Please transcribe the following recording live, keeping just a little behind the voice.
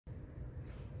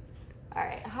All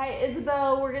right, hi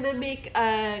Isabelle. We're gonna make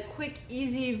a quick,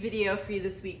 easy video for you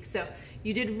this week. So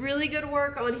you did really good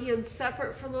work on hands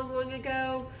separate for Long Long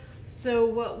Ago. So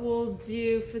what we'll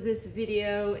do for this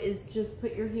video is just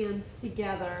put your hands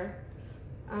together.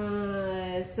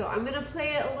 So I'm gonna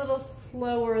play it a little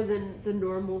slower than the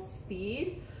normal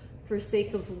speed for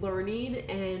sake of learning,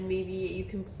 and maybe you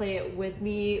can play it with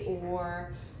me,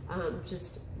 or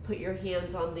just put your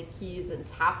hands on the keys and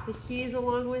tap the keys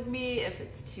along with me if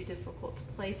it's too difficult to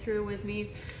play through with me.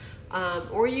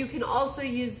 Or you can also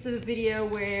use the video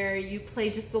where you play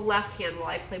just the left hand while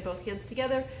I play both hands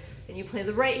together, and you play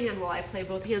the right hand while I play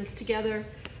both hands together,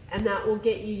 and that will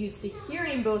get you used to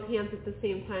hearing both hands at the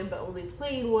same time but only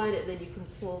playing one, and then you can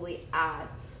slowly add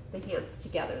the hands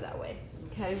together that way.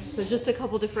 Okay, so just a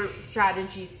couple different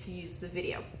strategies to use the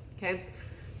video. Okay,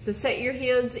 so set your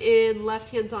hands in, left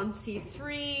hand's on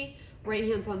C3, right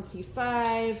hand's on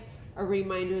C5. A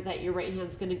reminder that your right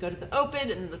hand's gonna go to the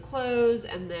open and then the close,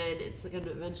 and then it's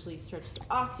gonna eventually stretch the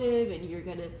octave, and you're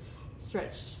gonna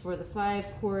stretch for the 5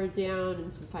 chord down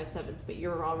and some 5/7s, but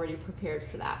you're already prepared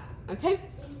for that. Okay,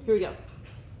 here we go.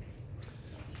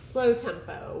 Slow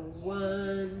tempo.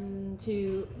 1,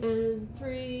 2, and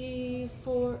 3,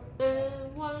 4,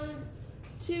 and 1,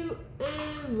 2,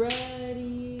 and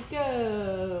ready,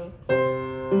 go.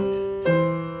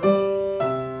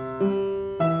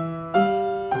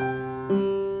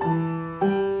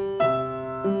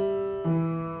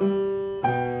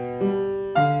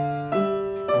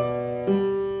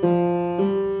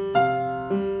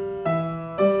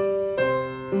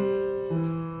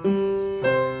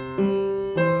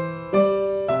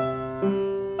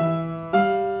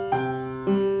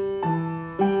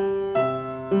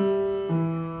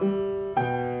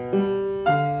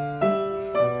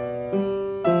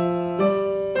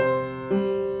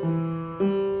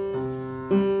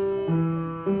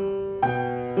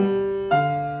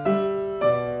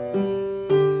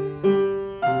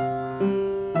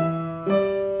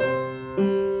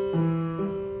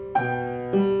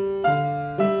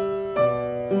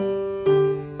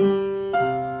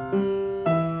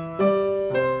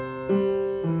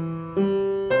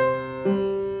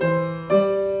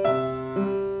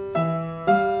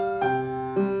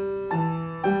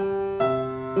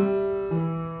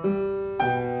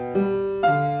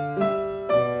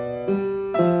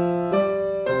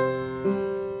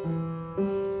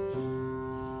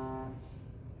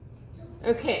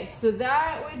 Okay, so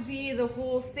that would be the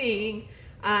whole thing.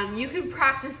 You can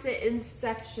practice it in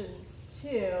sections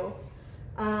too.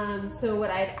 So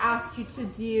what I'd asked you to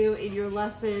do in your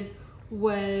lesson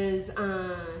was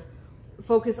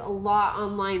focus a lot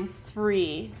on line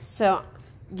 3. So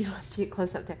you don't have to get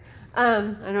close up there.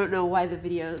 I don't know why the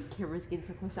video camera's getting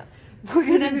so close up. We're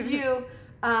gonna do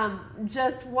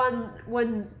just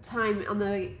one time on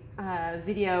the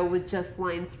video with just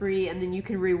line 3, and then you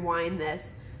can rewind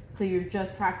this. So you're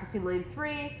just practicing line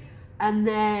 3, and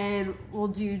then we'll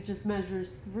do just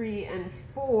measures 3 and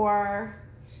 4,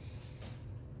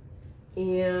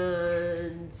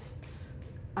 and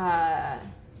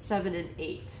 7 and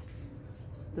 8.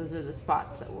 Those are the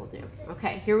spots that we'll do.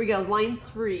 Okay, here we go. Line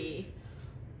 3.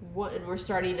 And we're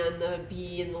starting on the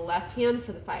B in the left hand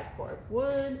for the 5 chord.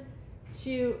 1,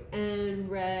 2,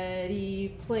 and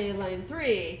ready. Play line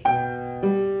 3.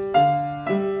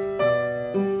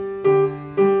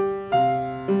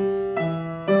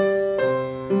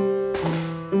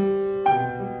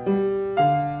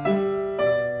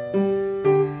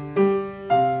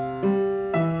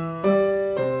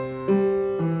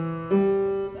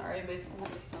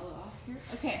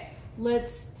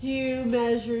 Let's do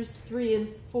measures 3 and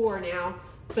 4 now.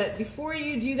 But before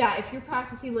you do that, if you're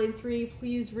practicing line 3,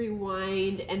 please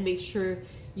rewind and make sure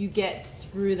you get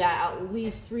through that at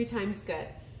least 3 times good.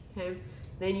 Okay,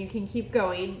 then you can keep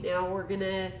going. Now we're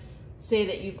gonna say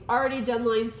that you've already done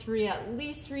line 3 at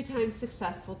least 3 times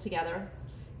successful together.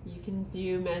 You can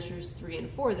do measures 3 and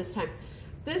 4 this time.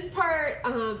 This part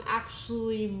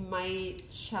actually might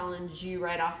challenge you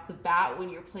right off the bat when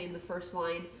you're playing the first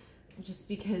line, just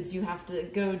because you have to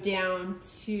go down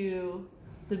to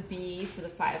the B for the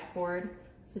 5 chord.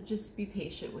 So just be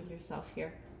patient with yourself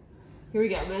here. Here we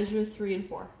go, measure 3 and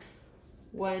 4.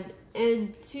 1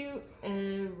 and 2,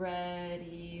 and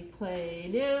ready,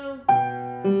 play now.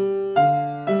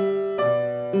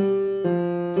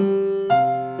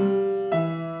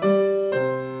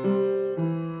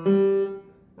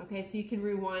 Okay, so you can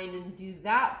rewind and do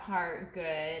that part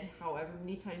good, however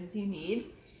many times you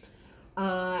need.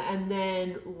 And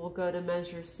then we'll go to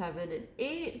measure 7 and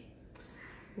 8.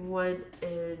 1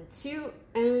 and 2,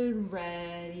 and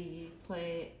ready,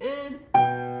 play, and.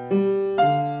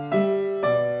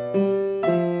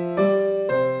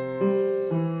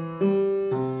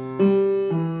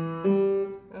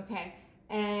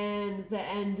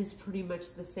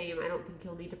 much the same. I don't think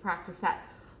you'll need to practice that.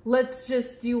 Let's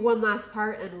just do one last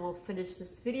part and we'll finish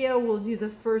this video. We'll do the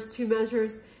first 2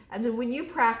 measures, and then when you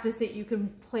practice it, you can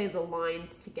play the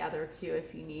lines together too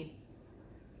if you need.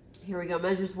 Here we go,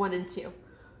 measures 1 and 2.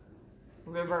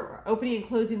 Remember, we're opening and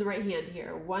closing the right hand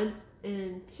here. 1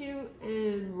 and 2,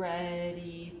 and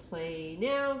ready, play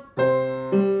now.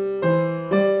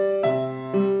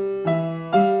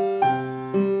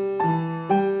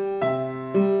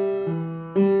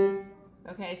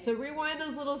 Okay, so rewind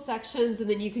those little sections, and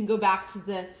then you can go back to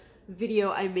the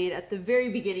video I made at the very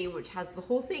beginning, which has the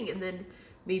whole thing, and then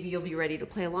maybe you'll be ready to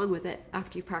play along with it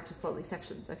after you practice all these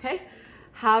sections, okay?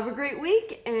 Have a great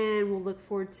week, and we'll look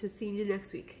forward to seeing you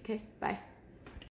next week, okay? Bye.